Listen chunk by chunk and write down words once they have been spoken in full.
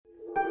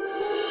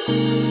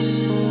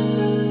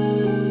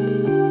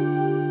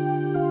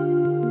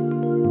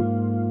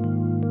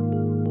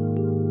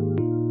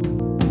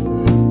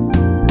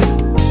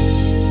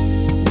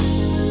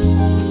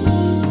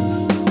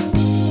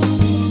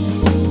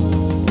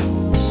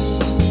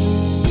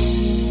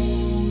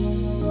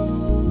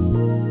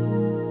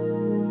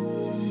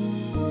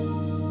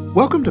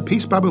Welcome to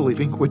Peace by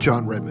Believing with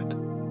Jon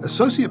Redmond,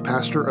 Associate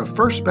Pastor of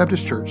First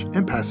Baptist Church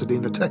in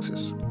Pasadena,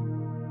 Texas.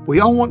 We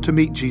all want to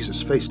meet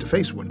Jesus face to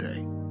face one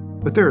day,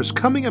 but there is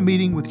coming a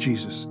meeting with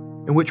Jesus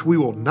in which we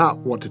will not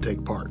want to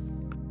take part.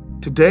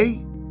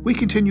 Today, we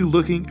continue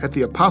looking at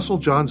the Apostle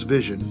John's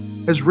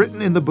vision as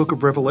written in the book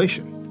of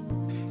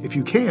Revelation. If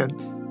you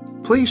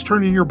can, please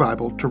turn in your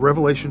Bible to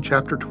Revelation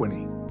chapter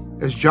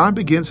 20 as John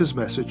begins his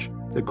message,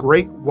 The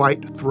Great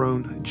White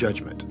Throne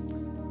Judgment.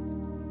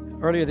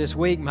 Earlier this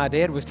week, my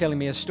dad was telling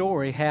me a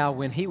story how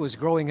when he was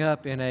growing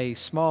up in a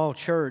small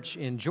church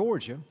in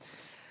Georgia,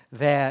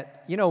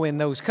 that, in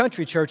those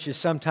country churches,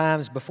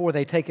 sometimes before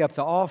they take up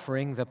the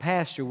offering, the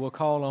pastor will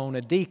call on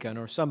a deacon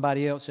or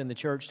somebody else in the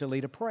church to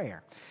lead a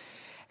prayer.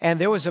 And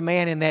there was a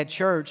man in that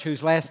church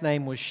whose last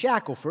name was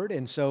Shackelford,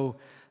 and so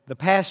the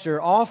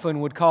pastor often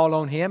would call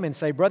on him and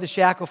say, "Brother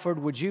Shackelford,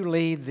 would you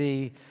lead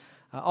the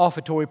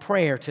offertory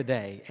prayer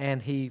today?"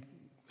 And he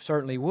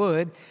certainly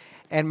would.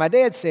 And my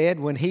dad said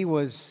when he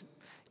was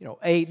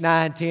 8,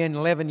 9, 10,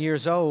 11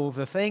 years old,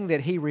 the thing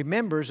that he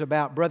remembers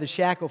about Brother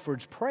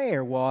Shackelford's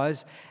prayer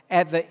was,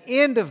 at the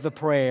end of the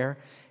prayer,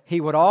 he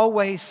would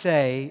always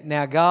say,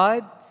 "Now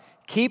God,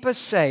 keep us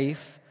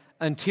safe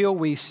until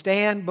we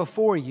stand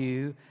before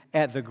you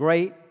at the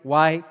great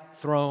white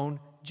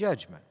throne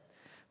judgment."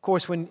 Of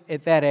course, when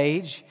at that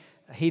age,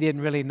 he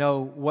didn't really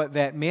know what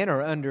that meant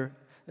or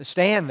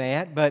understand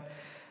that, but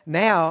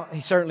now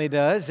he certainly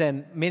does,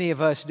 and many of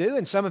us do,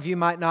 and some of you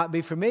might not be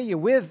familiar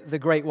with the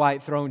Great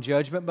White Throne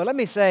Judgment. But let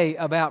me say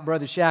about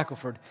Brother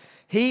Shackelford,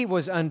 he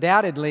was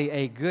undoubtedly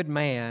a good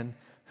man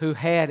who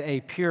had a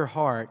pure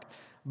heart,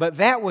 but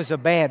that was a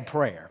bad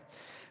prayer,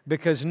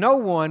 because no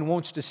one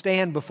wants to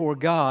stand before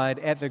God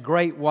at the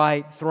Great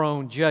White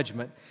Throne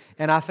Judgment.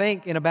 And I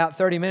think in about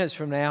 30 minutes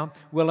from now,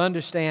 we'll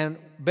understand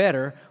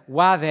better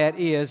why that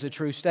is a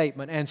true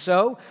statement. And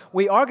so,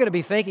 we are going to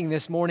be thinking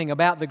this morning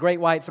about the Great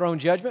White Throne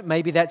Judgment.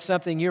 Maybe that's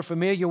something you're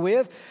familiar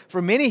with.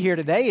 For many here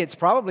today, it's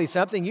probably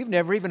something you've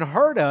never even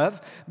heard of,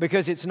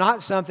 because it's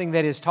not something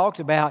that is talked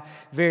about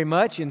very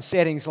much in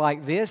settings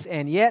like this.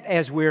 And yet,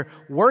 as we're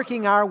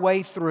working our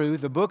way through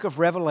the book of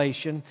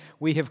Revelation,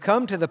 we have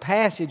come to the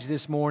passage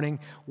this morning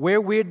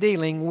where we're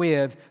dealing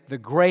with the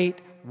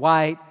Great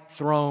White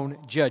Throne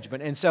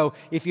Judgment. And so,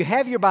 if you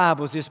have your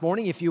Bibles this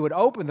morning, if you would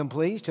open them,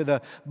 please, to the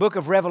book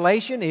of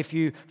Revelation. If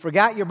you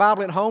forgot your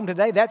Bible at home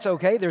today, that's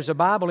okay. There's a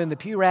Bible in the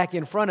pew rack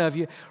in front of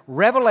you.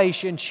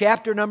 Revelation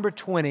chapter number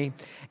 20,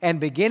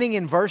 and beginning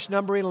in verse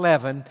number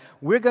 11,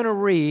 we're going to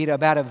read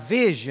about a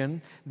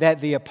vision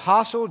that the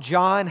Apostle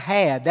John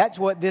had. That's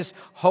what this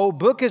whole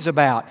book is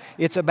about.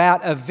 It's about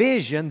a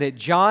vision that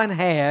John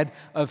had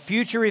of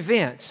future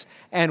events.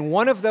 And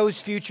one of those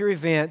future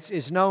events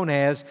is known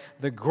as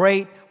the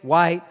Great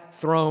White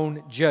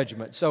Throne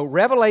Judgment. So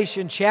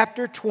Revelation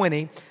chapter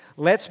 20,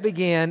 let's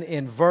begin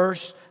in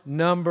verse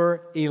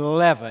number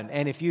 11.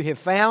 And if you have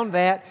found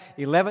that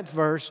 11th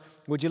verse,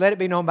 would you let it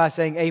be known by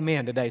saying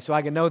amen today, so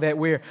I can know that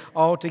we're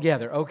all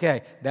together?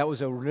 Okay, that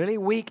was a really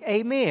weak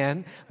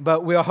amen,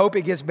 but we'll hope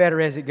it gets better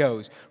as it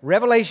goes.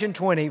 Revelation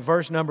 20,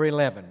 verse number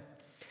 11.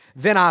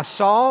 "Then I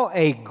saw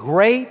a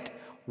great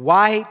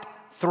white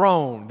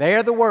throne." They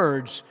are the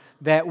words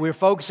that we're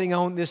focusing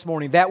on this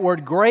morning. That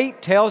word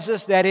great tells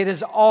us that it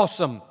is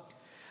awesome.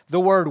 The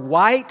word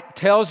white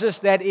tells us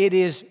that it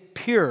is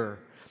pure.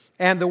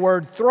 And the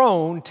word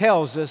throne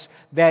tells us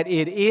that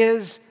it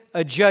is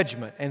a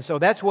judgment. And so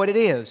that's what it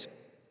is.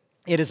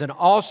 It is an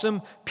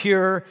awesome,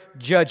 pure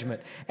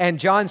judgment. And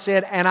John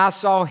said, "And I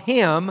saw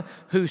him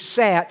who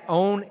sat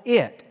on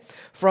it,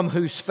 from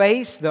whose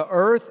face the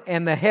earth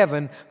and the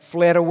heaven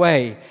fled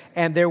away,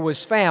 and there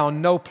was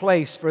found no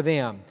place for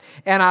them.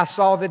 And I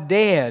saw the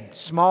dead,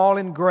 small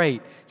and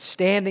great,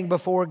 standing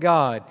before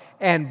God,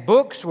 and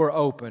books were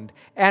opened,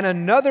 and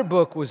another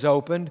book was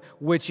opened,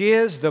 which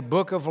is the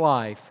book of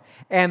life.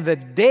 And the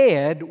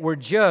dead were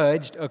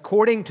judged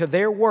according to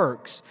their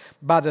works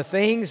by the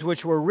things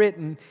which were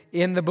written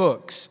in the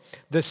books.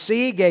 The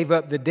sea gave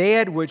up the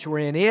dead which were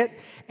in it,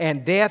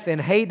 and death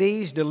and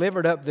Hades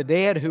delivered up the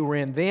dead who were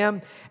in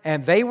them,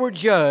 and they were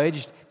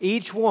judged,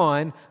 each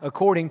one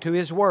according to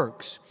his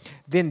works.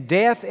 Then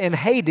death and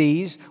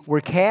Hades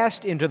were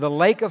cast into the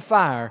lake of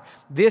fire.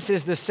 This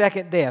is the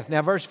second death."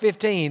 Now, verse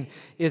 15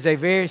 is a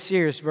very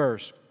serious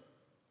verse.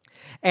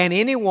 "And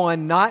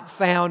anyone not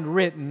found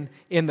written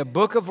in the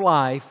book of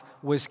life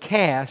was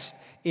cast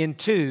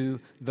into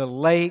the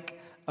lake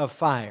of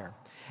fire."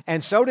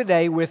 And so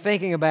today we're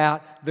thinking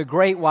about the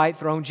Great White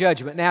Throne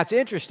Judgment. Now, it's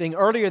interesting.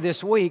 Earlier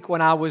this week,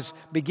 when I was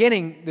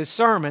beginning this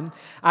sermon,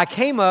 I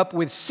came up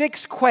with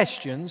 6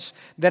 questions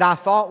that I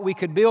thought we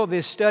could build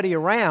this study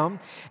around.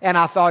 And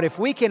I thought if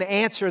we can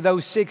answer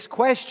those 6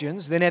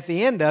 questions, then at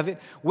the end of it,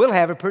 we'll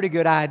have a pretty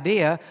good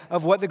idea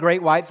of what the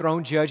Great White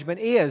Throne Judgment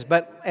is.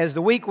 But as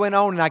the week went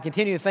on and I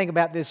continued to think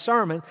about this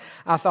sermon,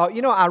 I thought,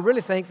 I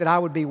really think that I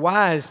would be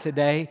wise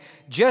today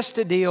just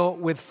to deal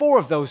with 4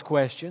 of those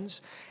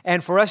questions,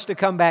 and for us to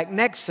come back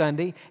next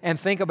Sunday and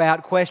think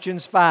about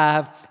questions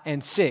 5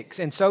 and 6.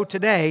 And so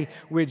today,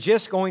 we're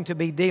just going to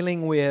be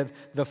dealing with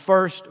the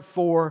first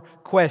 4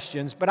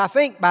 questions. But I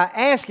think by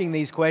asking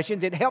these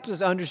questions, it helps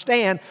us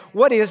understand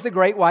what is the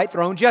Great White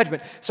Throne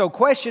Judgment. So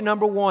question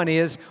number 1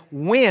 is,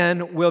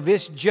 when will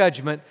this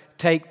judgment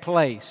take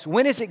place?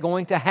 When is it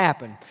going to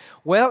happen?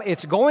 Well,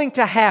 it's going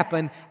to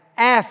happen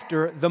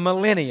after the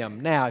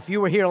millennium. Now, if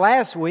you were here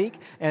last week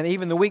and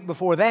even the week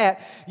before that,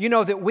 you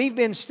know that we've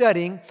been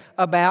studying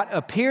about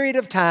a period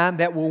of time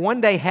that will one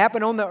day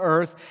happen on the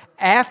earth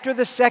after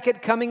the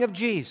second coming of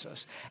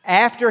Jesus,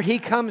 after He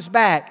comes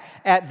back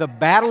at the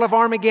Battle of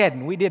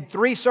Armageddon. We did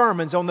 3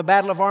 sermons on the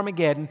Battle of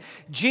Armageddon.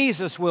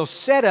 Jesus will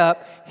set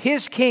up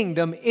His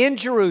kingdom in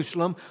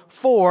Jerusalem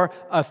for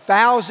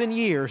 1,000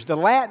 years. The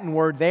Latin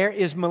word there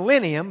is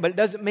millennium, but it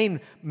doesn't mean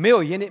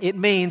million. It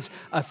means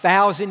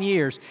 1,000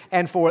 years.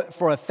 And for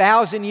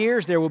 1,000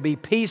 years, there will be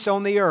peace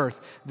on the earth.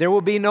 There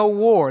will be no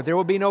war. There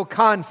will be no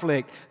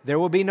conflict. There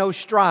will be no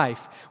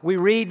strife. We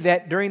read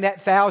that during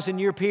that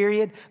 1,000-year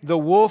period, the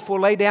wolf will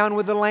lay down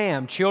with the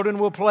lamb. Children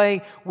will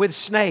play with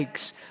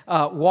snakes.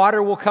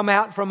 Water will come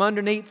out from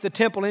underneath the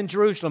temple in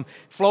Jerusalem,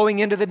 flowing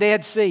into the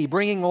Dead Sea,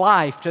 bringing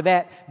life to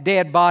that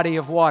dead body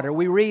of water.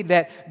 We read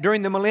that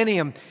during the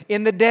millennium,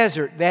 in the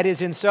desert, that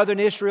is in southern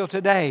Israel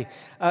today,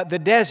 the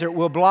desert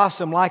will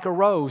blossom like a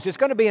rose. It's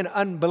going to be an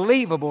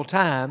unbelievable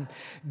time.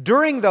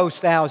 During those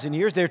 1,000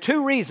 years, there are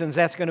 2 reasons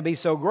that's going to be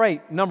so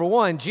great. Number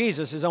 1,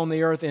 Jesus is on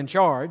the earth in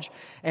charge,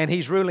 and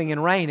He's ruling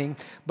and reigning.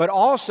 But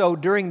also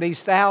during these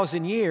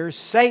 1,000 years,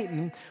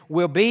 Satan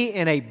will be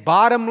in a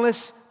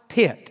bottomless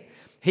pit.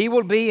 He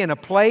will be in a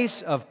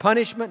place of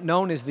punishment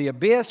known as the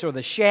abyss or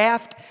the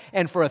shaft,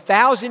 and for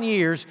 1,000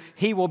 years,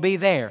 he will be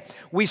there.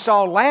 We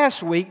saw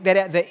last week that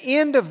at the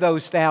end of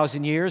those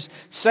 1,000 years,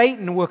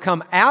 Satan will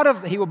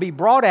he will be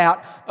brought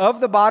out of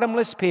the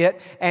bottomless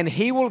pit, and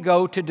he will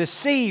go to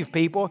deceive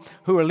people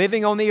who are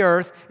living on the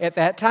earth at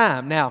that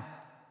time. Now,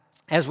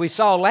 as we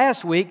saw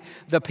last week,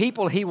 the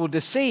people he will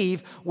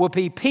deceive will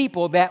be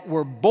people that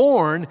were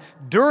born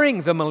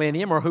during the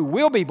millennium, or who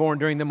will be born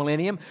during the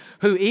millennium,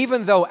 who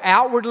even though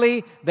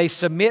outwardly they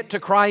submit to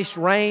Christ's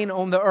reign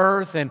on the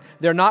earth and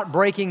they're not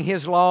breaking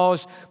His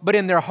laws, but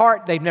in their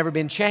heart they've never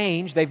been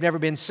changed, they've never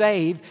been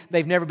saved,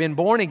 they've never been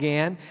born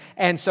again.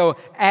 And so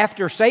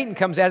after Satan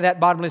comes out of that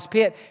bottomless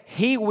pit,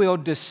 he will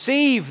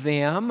deceive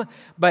them,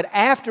 but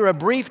after a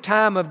brief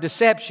time of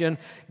deception,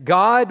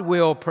 God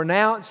will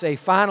pronounce a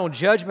final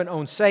judgment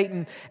on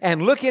Satan.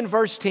 And look in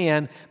verse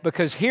 10,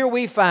 because here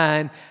we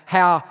find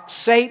how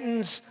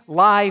Satan's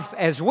life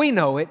as we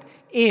know it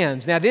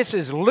ends. Now, this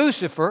is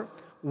Lucifer,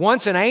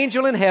 once an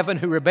angel in heaven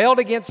who rebelled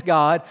against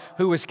God,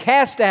 who was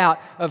cast out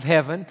of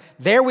heaven.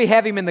 There we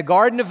have him in the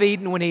Garden of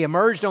Eden when he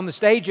emerged on the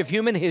stage of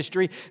human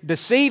history,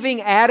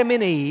 deceiving Adam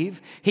and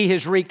Eve. He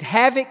has wreaked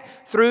havoc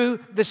through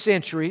the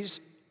centuries.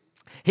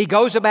 He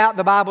goes about,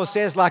 the Bible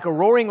says, like a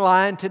roaring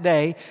lion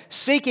today,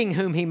 seeking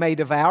whom he may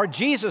devour.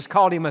 Jesus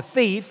called him a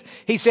thief.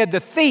 He said the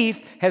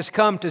thief has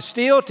come to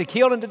steal, to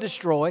kill, and to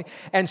destroy.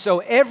 And so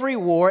every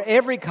war,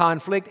 every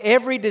conflict,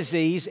 every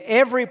disease,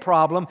 every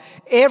problem,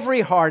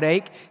 every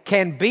heartache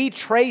can be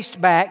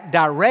traced back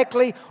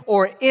directly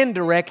or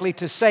indirectly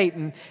to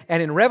Satan.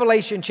 And in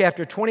Revelation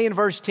chapter 20 and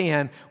verse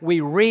 10,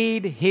 we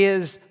read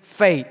his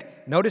fate.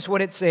 Notice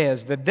what it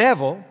says. The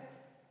devil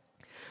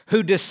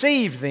who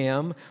deceived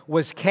them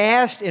was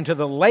cast into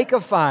the lake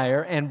of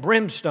fire and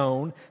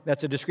brimstone,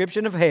 that's a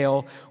description of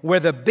hell, where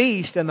the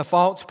beast and the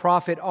false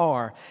prophet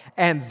are.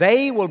 And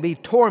they will be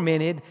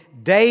tormented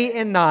day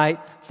and night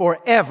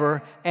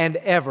forever and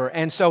ever.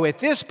 And so at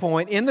this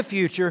point in the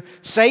future,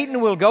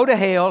 Satan will go to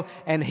hell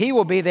and he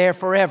will be there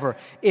forever.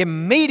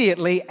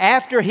 Immediately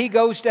after he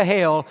goes to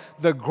hell,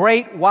 the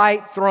great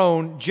white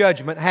throne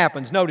judgment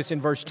happens. Notice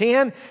in verse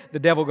 10, the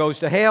devil goes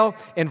to hell.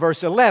 In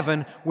verse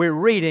 11, we're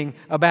reading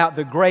about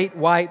the great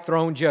white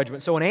throne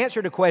judgment. So in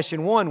answer to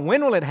question 1,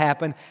 when will it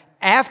happen?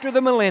 After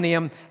the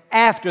millennium,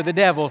 after the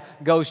devil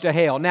goes to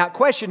hell. Now,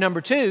 question number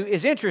 2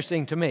 is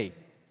interesting to me.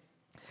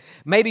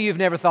 Maybe you've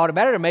never thought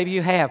about it, or maybe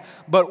you have.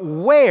 But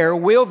where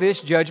will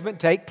this judgment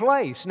take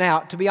place?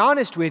 Now, to be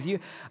honest with you,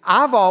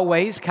 I've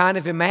always kind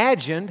of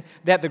imagined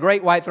that the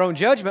great white throne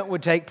judgment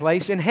would take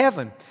place in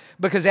heaven.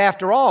 Because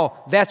after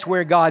all, that's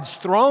where God's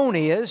throne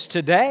is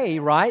today,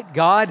 right?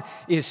 God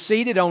is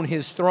seated on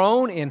His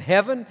throne in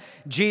heaven.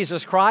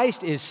 Jesus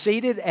Christ is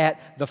seated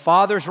at the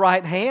Father's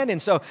right hand.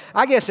 And so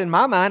I guess in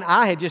my mind,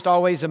 I had just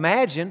always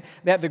imagined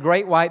that the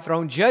great white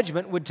throne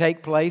judgment would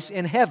take place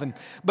in heaven.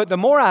 But the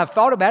more I've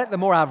thought about it, the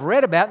more I've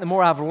read about it, the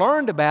more I've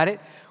learned about it,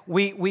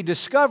 we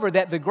discover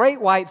that the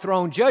great white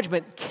throne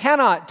judgment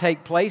cannot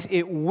take place.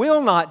 It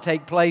will not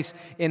take place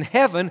in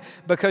heaven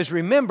because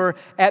remember,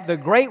 at the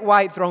great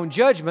white throne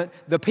judgment,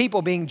 the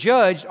people being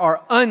judged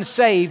are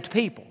unsaved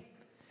people.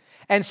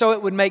 And so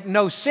it would make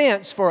no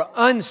sense for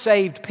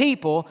unsaved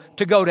people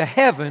to go to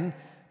heaven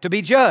to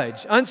be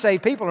judged.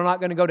 Unsaved people are not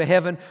going to go to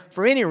heaven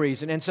for any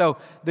reason. And so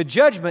the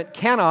judgment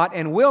cannot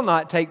and will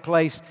not take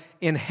place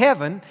in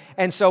heaven.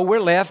 And so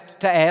we're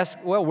left to ask,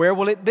 well, where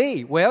will it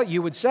be? Well,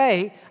 you would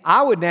say,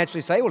 I would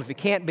naturally say, well, if it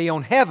can't be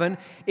on heaven,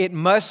 it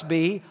must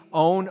be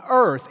on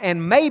earth.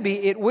 And maybe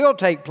it will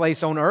take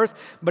place on earth,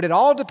 but it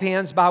all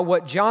depends by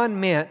what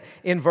John meant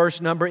in verse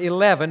number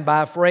 11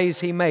 by a phrase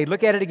he made.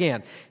 Look at it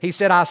again. He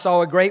said, I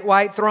saw a great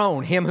white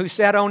throne, him who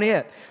sat on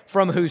it,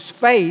 from whose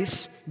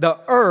face the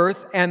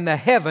earth and the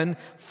heaven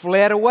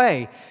fled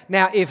away.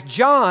 Now, if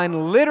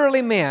John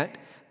literally meant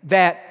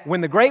that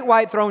when the great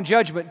white throne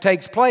judgment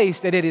takes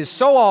place, that it is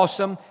so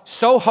awesome,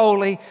 so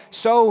holy,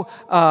 so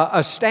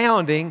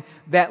astounding,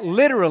 that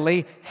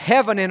literally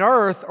heaven and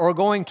earth are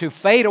going to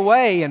fade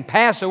away and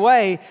pass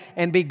away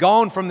and be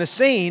gone from the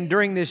scene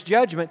during this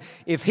judgment.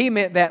 If he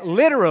meant that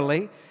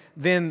literally,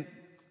 then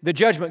the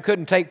judgment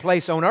couldn't take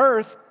place on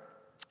earth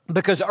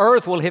because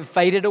earth will have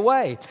faded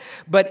away.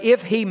 But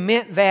if he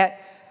meant that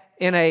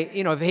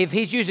if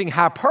he's using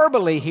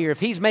hyperbole here, if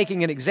he's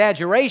making an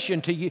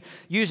exaggeration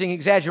using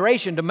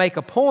exaggeration to make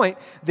a point,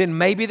 then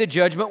maybe the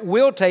judgment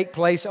will take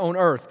place on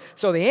earth.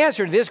 So the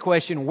answer to this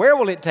question, where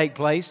will it take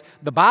place?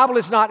 The Bible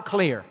is not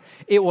clear.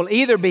 It will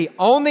either be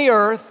on the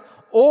earth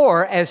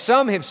or, as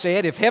some have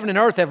said, if heaven and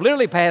earth have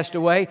literally passed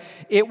away,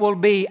 it will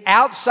be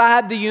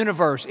outside the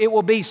universe. It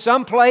will be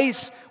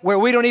someplace where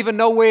we don't even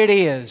know where it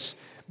is.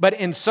 But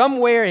in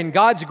somewhere in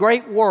God's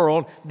great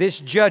world,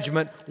 this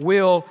judgment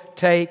will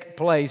take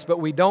place. But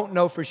we don't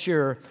know for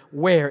sure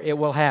where it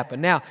will happen.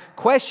 Now,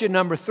 question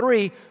number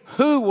 3,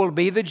 who will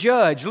be the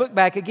judge? Look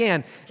back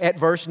again at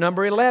verse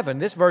number 11.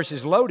 This verse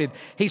is loaded.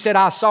 He said,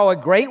 I saw a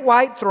great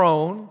white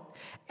throne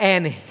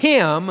and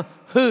him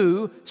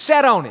who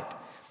sat on it.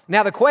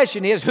 Now the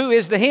question is, who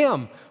is the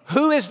him?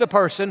 Who is the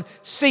person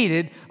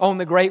seated on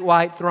the great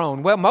white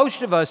throne? Well,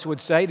 most of us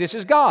would say this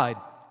is God.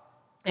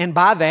 And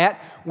by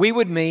that, we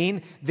would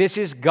mean this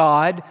is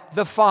God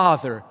the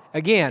Father.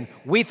 Again,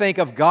 we think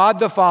of God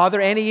the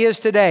Father, and He is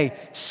today,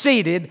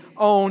 seated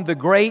on the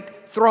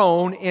great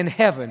throne in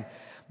heaven.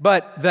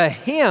 But the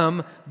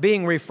Him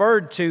being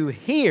referred to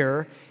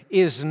here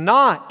is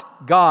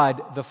not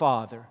God the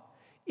Father.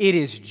 It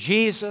is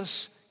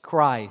Jesus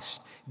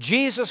Christ.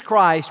 Jesus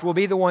Christ will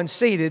be the one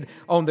seated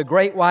on the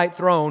great white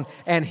throne,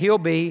 and He'll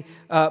be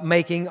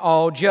making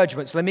all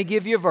judgments. Let me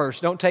give you a verse.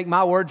 Don't take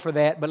my word for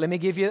that, but let me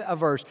give you a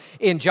verse.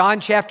 In John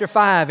chapter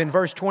 5, in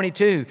verse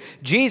 22,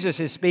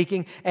 Jesus is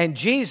speaking, and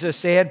Jesus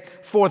said,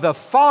 For the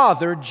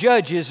Father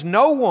judges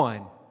no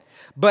one,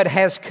 but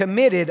has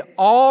committed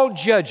all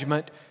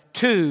judgment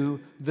to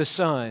the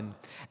Son.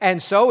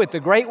 And so at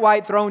the great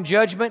white throne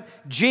judgment,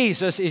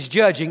 Jesus is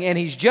judging, and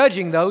He's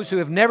judging those who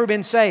have never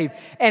been saved.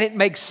 And it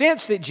makes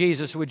sense that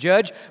Jesus would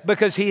judge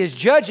because He is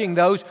judging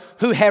those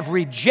who have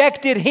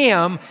rejected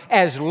Him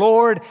as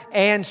Lord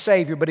and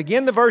Savior. But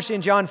again, the verse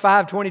in John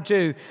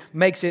 5:22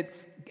 makes it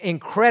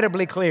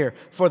incredibly clear.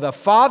 For the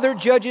Father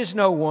judges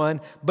no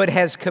one, but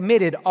has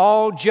committed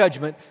all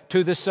judgment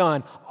to the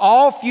Son.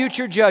 All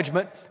future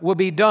judgment will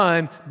be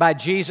done by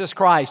Jesus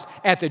Christ.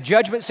 At the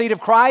judgment seat of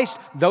Christ,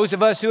 those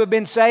of us who have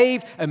been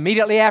saved,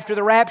 immediately after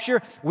the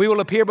rapture, we will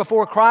appear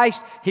before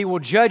Christ. He will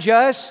judge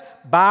us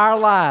by our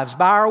lives,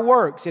 by our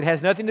works. It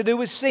has nothing to do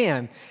with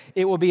sin.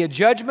 It will be a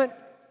judgment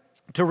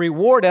to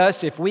reward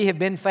us if we have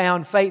been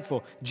found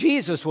faithful.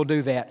 Jesus will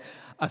do that.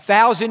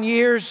 1,000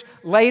 years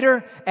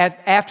later,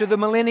 after the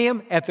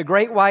millennium, at the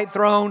great white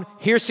throne,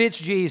 here sits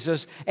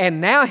Jesus,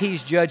 and now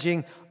He's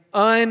judging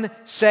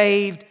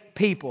unsaved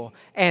people.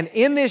 And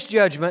in this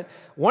judgment,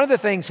 one of the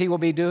things He will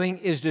be doing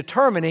is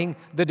determining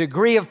the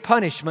degree of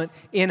punishment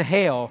in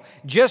hell.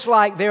 Just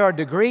like there are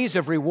degrees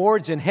of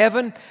rewards in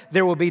heaven,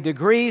 there will be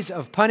degrees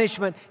of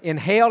punishment in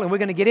hell, and we're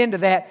going to get into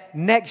that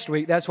next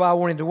week. That's why I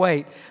wanted to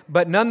wait.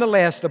 But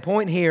nonetheless, the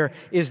point here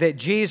is that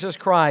Jesus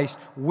Christ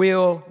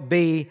will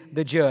be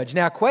the judge.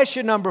 Now,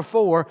 question number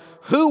 4,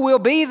 who will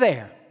be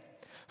there?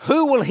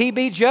 Who will He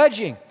be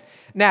judging?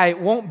 Now, it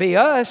won't be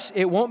us.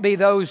 It won't be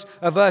those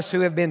of us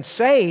who have been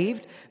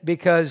saved,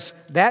 because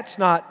that's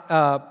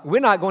not, we're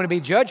not going to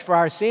be judged for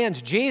our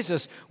sins.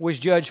 Jesus was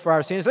judged for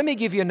our sins. Let me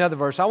give you another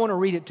verse. I want to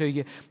read it to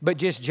you, but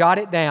just jot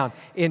it down.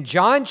 In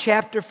John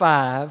chapter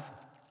 5,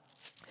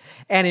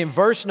 and in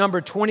verse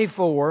number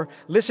 24,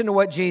 listen to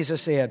what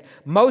Jesus said.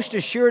 Most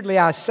assuredly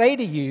I say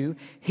to you,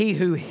 he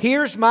who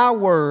hears my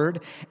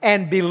word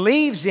and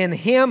believes in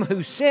Him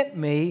who sent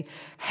me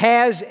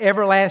has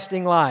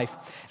everlasting life,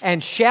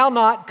 and shall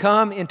not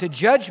come into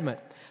judgment,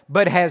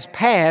 but has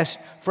passed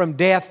from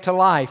death to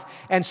life.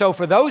 And so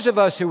for those of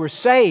us who are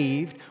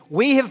saved,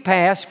 we have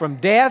passed from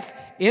death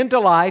into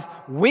life.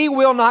 We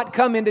will not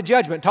come into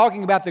judgment.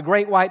 Talking about the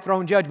great white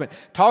throne judgment.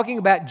 Talking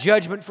about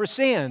judgment for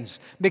sins.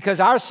 Because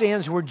our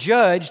sins were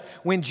judged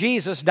when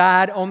Jesus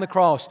died on the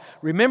cross.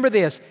 Remember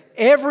this,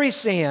 every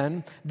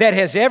sin that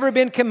has ever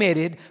been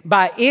committed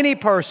by any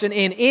person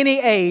in any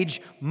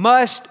age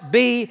must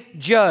be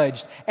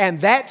judged.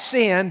 And that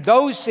sin,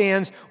 those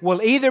sins,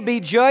 will either be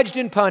judged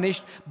and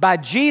punished by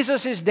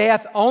Jesus'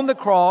 death on the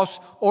cross,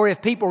 or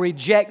if people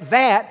reject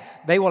that,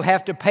 they will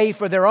have to pay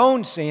for their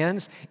own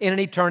sins in an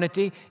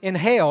eternity in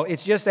hell.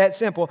 It's just that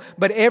simple.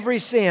 But every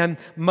sin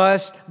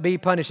must be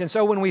punished. And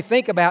so when we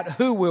think about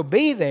who will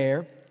be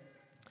there,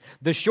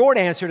 the short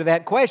answer to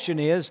that question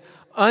is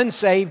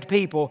unsaved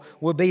people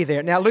will be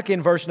there. Now look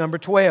in verse number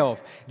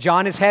 12.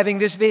 John is having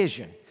this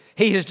vision.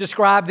 He has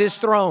described this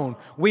throne.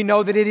 We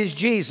know that it is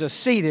Jesus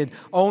seated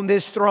on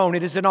this throne.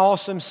 It is an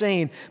awesome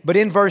scene. But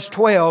in verse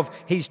 12,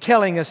 he's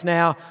telling us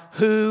now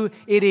who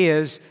it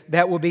is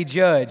that will be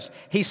judged.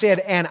 He said,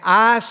 "And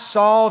I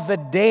saw the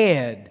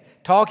dead,"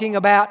 talking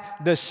about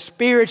the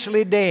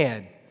spiritually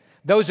dead.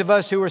 Those of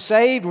us who are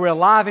saved, we're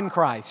alive in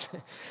Christ.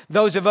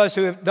 Those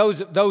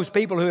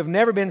people who have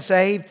never been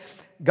saved,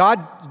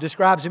 God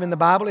describes them in the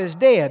Bible as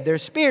dead. They're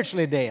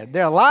spiritually dead.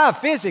 They're alive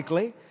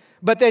physically,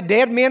 but they're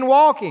dead men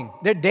walking.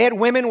 They're dead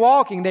women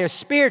walking.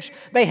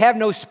 They have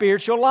no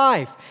spiritual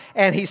life.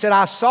 And he said,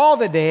 "I saw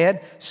the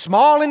dead,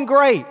 small and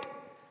great."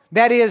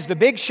 That is, the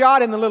big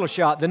shot and the little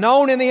shot, the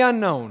known and the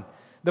unknown,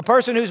 the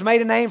person who's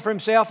made a name for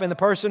himself and the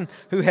person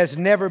who has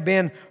never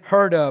been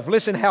heard of.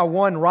 Listen how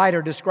one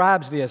writer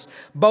describes this.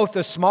 "Both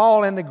the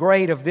small and the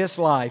great of this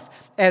life,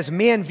 as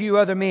men view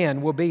other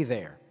men, will be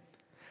there.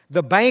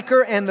 The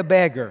banker and the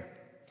beggar,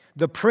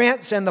 the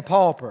prince and the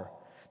pauper,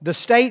 the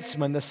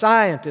statesman, the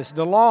scientist,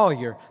 the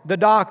lawyer, the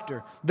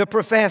doctor, the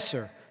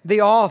professor,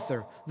 the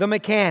author, the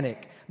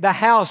mechanic, the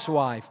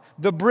housewife,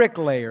 the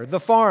bricklayer, the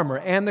farmer,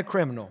 and the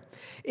criminal.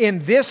 In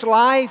this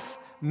life,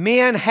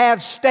 men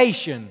have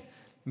station."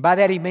 By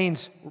that he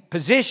means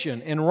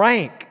position and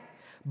rank.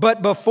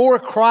 "But before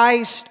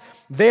Christ,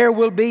 there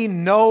will be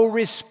no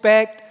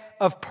respect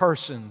of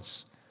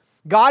persons."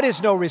 God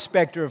is no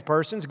respecter of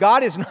persons.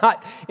 God is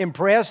not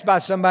impressed by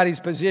somebody's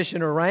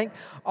position or rank.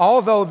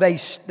 Although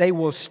they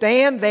will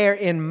stand there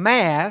in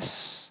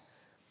mass,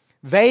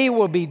 they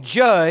will be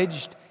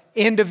judged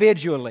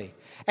individually.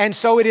 And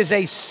so it is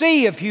a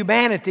sea of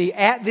humanity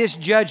at this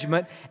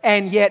judgment,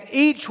 and yet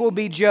each will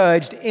be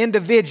judged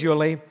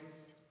individually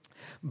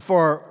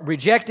for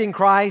rejecting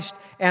Christ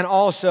and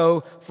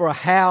also for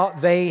how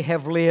they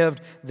have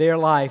lived their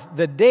life.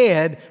 The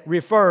dead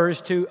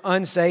refers to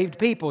unsaved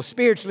people,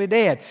 spiritually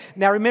dead.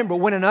 Now remember,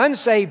 when an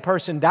unsaved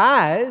person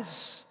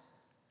dies,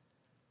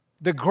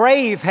 the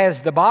grave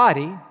has the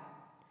body,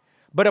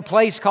 but a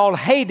place called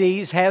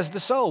Hades has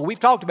the soul. We've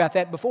talked about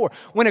that before.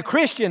 When a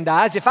Christian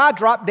dies, if I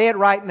drop dead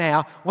right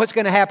now, what's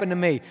going to happen to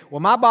me?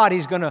 Well, my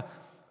body's going to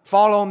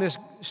fall on this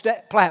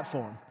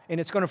platform. And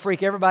it's going to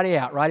freak everybody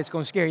out, right? It's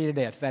going to scare you to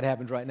death if that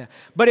happens right now.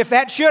 But if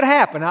that should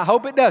happen, I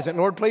hope it doesn't.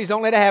 Lord, please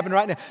don't let it happen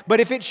right now. But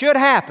if it should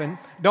happen,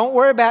 don't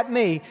worry about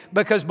me,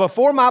 because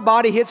before my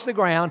body hits the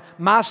ground,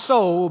 my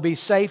soul will be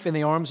safe in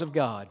the arms of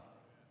God.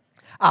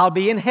 I'll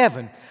be in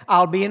heaven.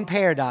 I'll be in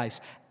paradise.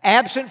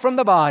 Absent from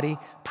the body,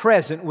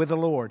 present with the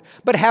Lord.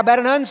 But how about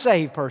an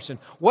unsaved person?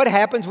 What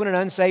happens when an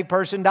unsaved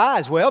person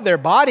dies? Well, their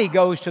body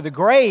goes to the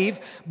grave,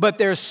 but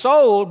their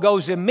soul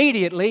goes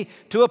immediately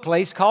to a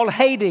place called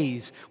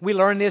Hades. We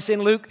learn this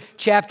in Luke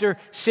chapter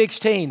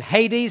 16.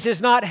 Hades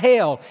is not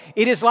hell.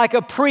 It is like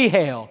a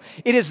pre-hell.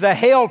 It is the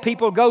hell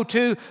people go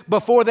to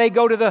before they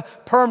go to the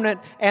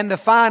permanent and the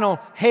final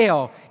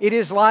hell. It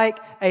is like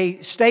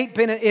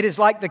it is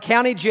like the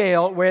county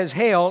jail, whereas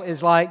hell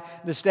is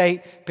like the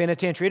state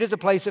penitentiary. It is a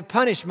place of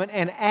punishment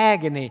and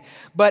agony.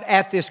 But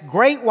at this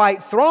great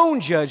white throne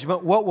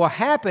judgment, what will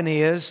happen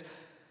is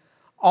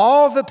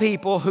all the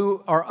people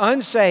who are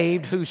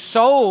unsaved, whose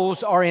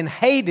souls are in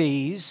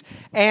Hades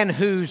and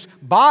whose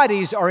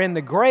bodies are in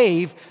the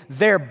grave,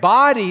 their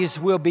bodies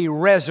will be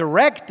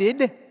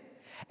resurrected,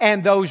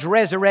 and those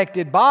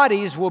resurrected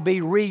bodies will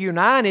be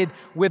reunited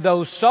with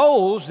those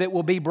souls that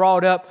will be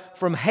brought up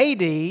from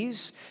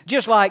Hades.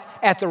 Just like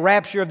at the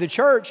rapture of the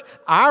church,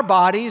 our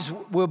bodies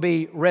will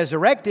be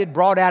resurrected,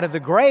 brought out of the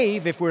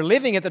grave. If we're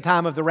living at the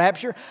time of the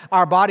rapture,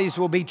 our bodies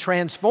will be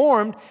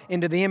transformed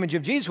into the image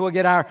of Jesus. We'll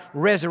get our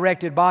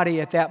resurrected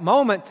body at that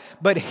moment.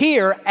 But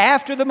here,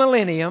 after the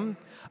millennium,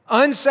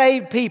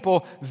 unsaved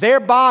people, their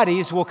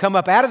bodies will come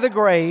up out of the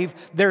grave,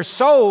 their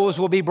souls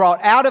will be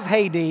brought out of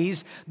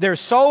Hades, their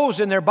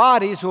souls and their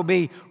bodies will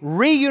be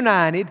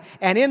reunited,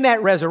 and in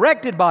that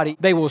resurrected body,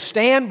 they will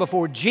stand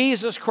before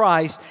Jesus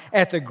Christ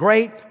at the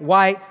great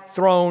white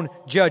throne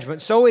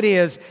judgment. So it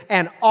is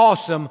an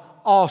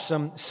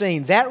awesome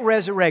scene. That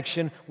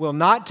resurrection will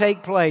not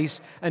take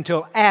place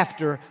until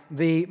after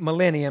the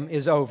millennium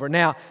is over.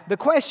 Now, the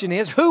question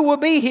is, who will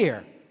be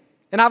here?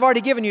 And I've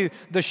already given you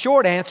the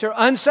short answer.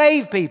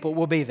 Unsaved people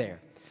will be there.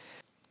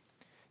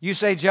 You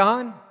say,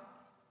 John,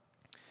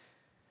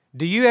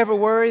 do you ever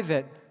worry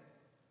that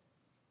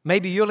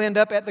maybe you'll end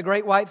up at the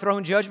great white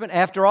throne judgment?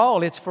 After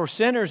all, it's for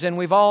sinners and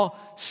we've all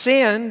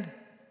sinned.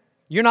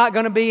 You're not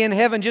going to be in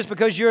heaven just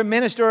because you're a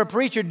minister or a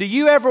preacher. Do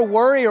you ever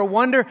worry or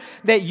wonder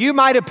that you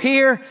might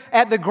appear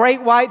at the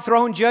great white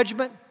throne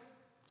judgment?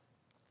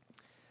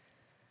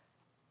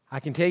 I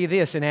can tell you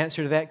this in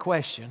answer to that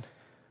question.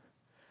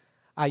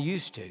 I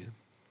used to.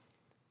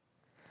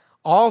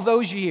 All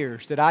those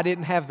years that I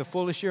didn't have the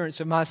full assurance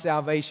of my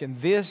salvation,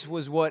 this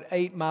was what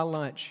ate my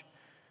lunch,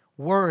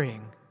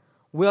 worrying,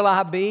 will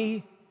I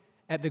be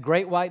at the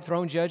great white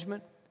throne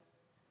judgment?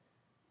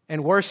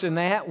 And worse than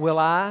that, will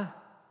I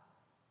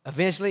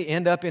eventually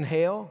end up in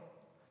hell?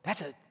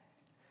 That's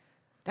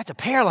a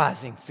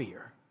paralyzing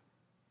fear.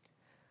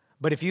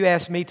 But if you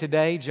ask me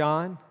today,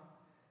 John,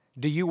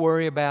 do you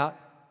worry about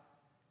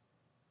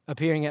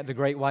appearing at the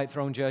great white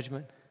throne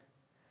judgment?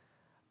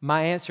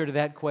 My answer to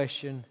that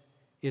question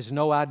is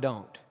no, I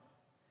don't.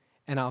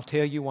 And I'll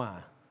tell you why.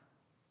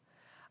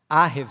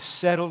 I have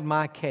settled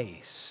my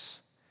case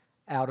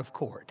out of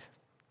court.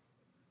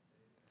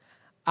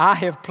 I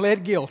have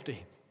pled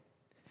guilty.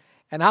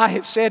 And I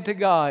have said to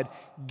God,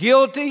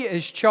 guilty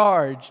as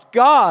charged.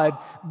 God,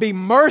 be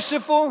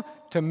merciful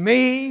to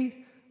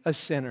me, a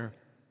sinner.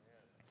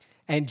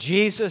 And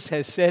Jesus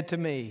has said to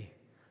me,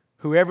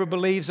 whoever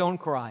believes on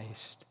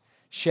Christ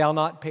shall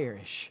not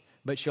perish,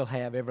 but shall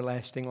have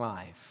everlasting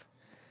life.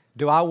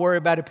 Do I worry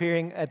about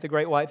appearing at the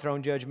great white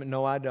throne judgment?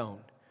 No, I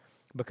don't,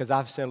 because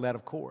I've settled out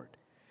of court.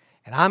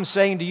 And I'm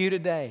saying to you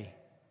today,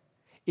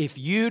 if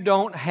you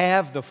don't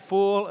have the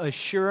full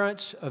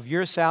assurance of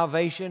your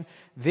salvation,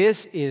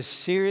 this is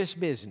serious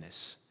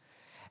business.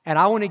 And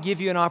I want to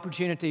give you an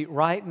opportunity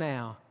right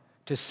now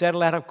to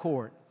settle out of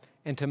court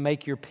and to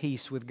make your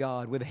peace with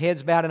God. With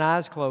heads bowed and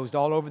eyes closed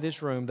all over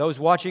this room, those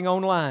watching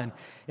online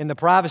in the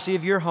privacy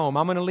of your home,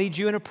 I'm going to lead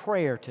you in a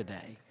prayer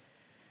today.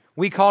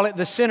 We call it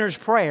the sinner's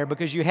prayer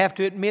because you have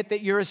to admit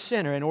that you're a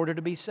sinner in order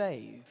to be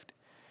saved.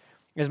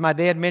 As my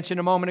dad mentioned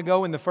a moment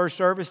ago in the first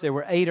service, there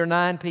were 8 or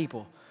 9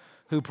 people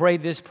who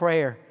prayed this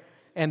prayer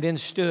and then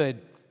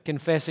stood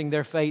confessing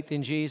their faith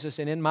in Jesus.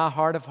 And in my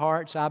heart of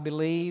hearts, I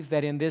believe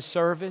that in this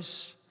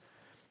service,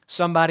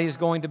 somebody is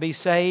going to be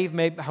saved.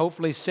 Maybe,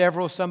 hopefully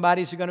several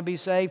somebodies are going to be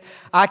saved.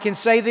 I can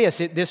say this,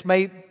 this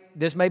may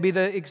be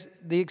the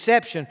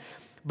exception,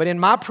 but in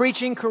my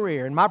preaching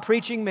career, in my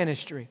preaching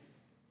ministry,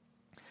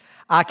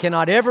 I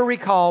cannot ever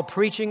recall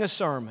preaching a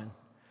sermon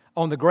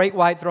on the great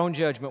white throne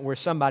judgment where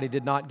somebody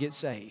did not get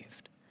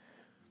saved.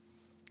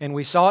 And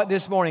we saw it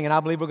this morning, and I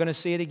believe we're going to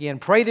see it again.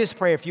 Pray this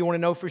prayer if you want to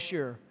know for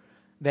sure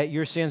that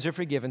your sins are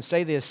forgiven.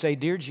 Say this, say,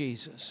 Dear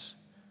Jesus,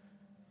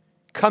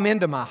 come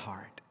into my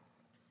heart.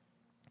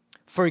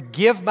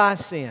 Forgive my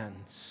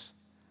sins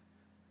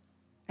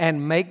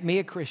and make me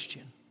a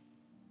Christian.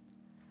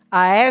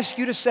 I ask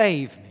you to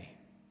save me,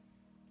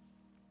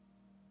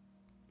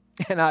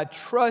 and I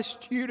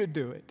trust you to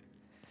do it.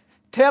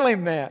 Tell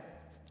Him that.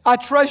 I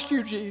trust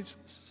you, Jesus,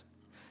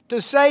 to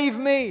save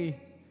me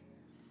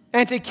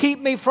and to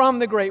keep me from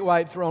the great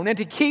white throne and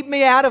to keep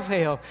me out of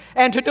hell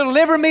and to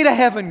deliver me to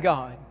heaven,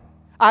 God.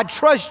 I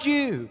trust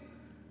you.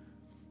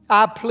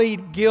 I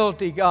plead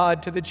guilty,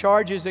 God, to the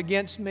charges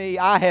against me.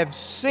 I have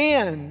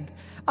sinned.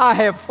 I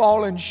have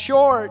fallen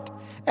short.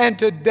 And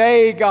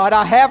today, God,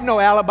 I have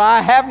no alibi.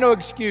 I have no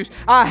excuse.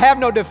 I have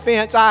no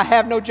defense. I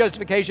have no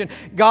justification.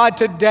 God,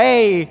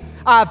 today,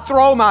 I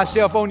throw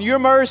myself on your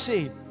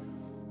mercy.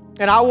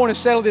 And I want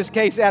to settle this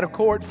case out of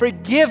court.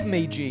 Forgive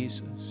me,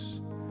 Jesus.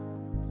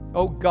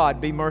 Oh, God,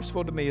 be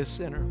merciful to me, a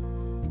sinner.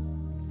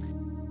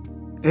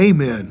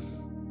 Amen.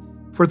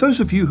 For those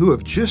of you who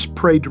have just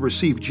prayed to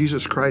receive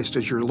Jesus Christ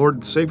as your Lord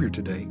and Savior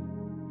today,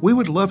 we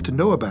would love to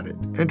know about it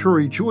and to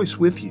rejoice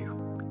with you.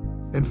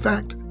 In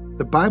fact,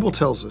 the Bible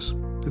tells us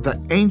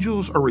that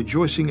angels are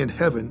rejoicing in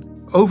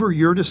heaven over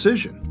your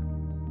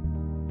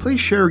decision. Please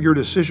share your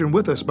decision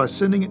with us by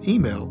sending an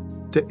email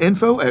to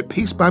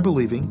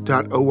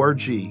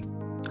info@peacebybelieving.org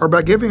or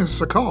by giving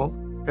us a call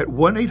at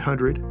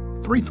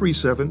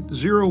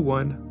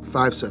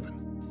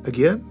 1-800-337-0157.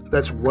 Again,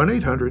 that's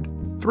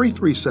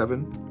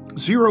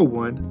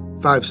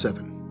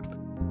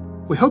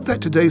 1-800-337-0157. We hope that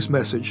today's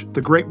message,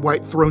 The Great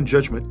White Throne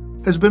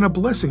Judgment, has been a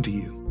blessing to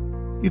you.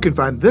 You can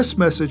find this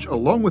message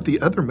along with the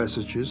other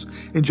messages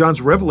in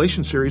John's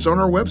Revelation series on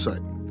our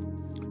website,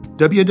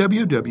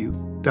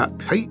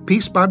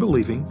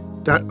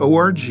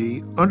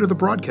 www.peacebybelieving.org under the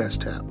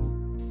Broadcast tab.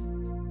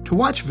 To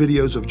watch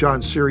videos of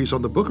John's series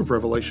on the book of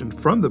Revelation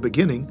from the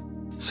beginning,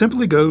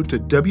 simply go to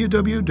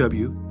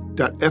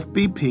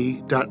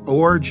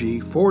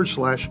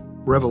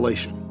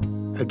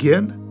www.fbp.org/revelation.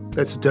 Again,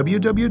 that's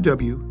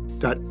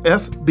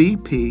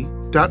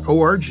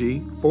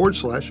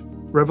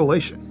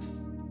www.fbp.org/revelation.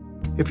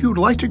 If you would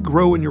like to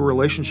grow in your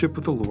relationship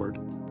with the Lord,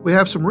 we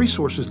have some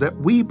resources that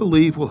we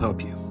believe will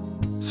help you.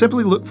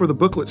 Simply look for the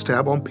Booklets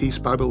tab on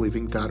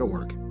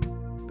peacebybelieving.org.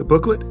 The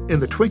booklet, In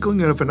the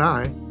Twinkling of an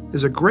Eye,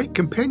 is a great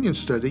companion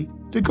study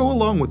to go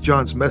along with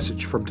John's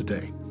message from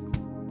today.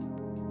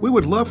 We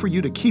would love for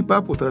you to keep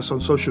up with us on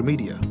social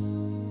media.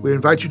 We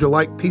invite you to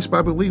like Peace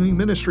by Believing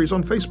Ministries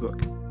on Facebook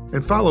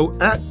and follow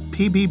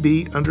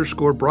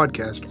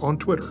 @PBB_broadcast on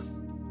Twitter.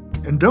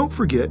 And don't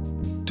forget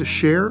to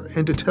share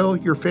and to tell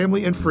your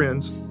family and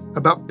friends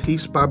about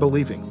Peace by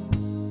Believing.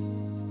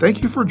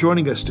 Thank you for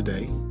joining us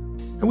today,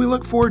 and we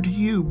look forward to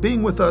you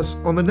being with us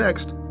on the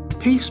next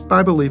Peace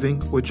by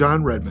Believing with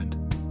Jon Redmond.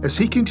 as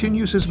he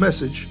continues his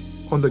message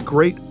on the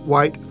Great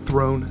White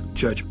Throne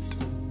Judgment.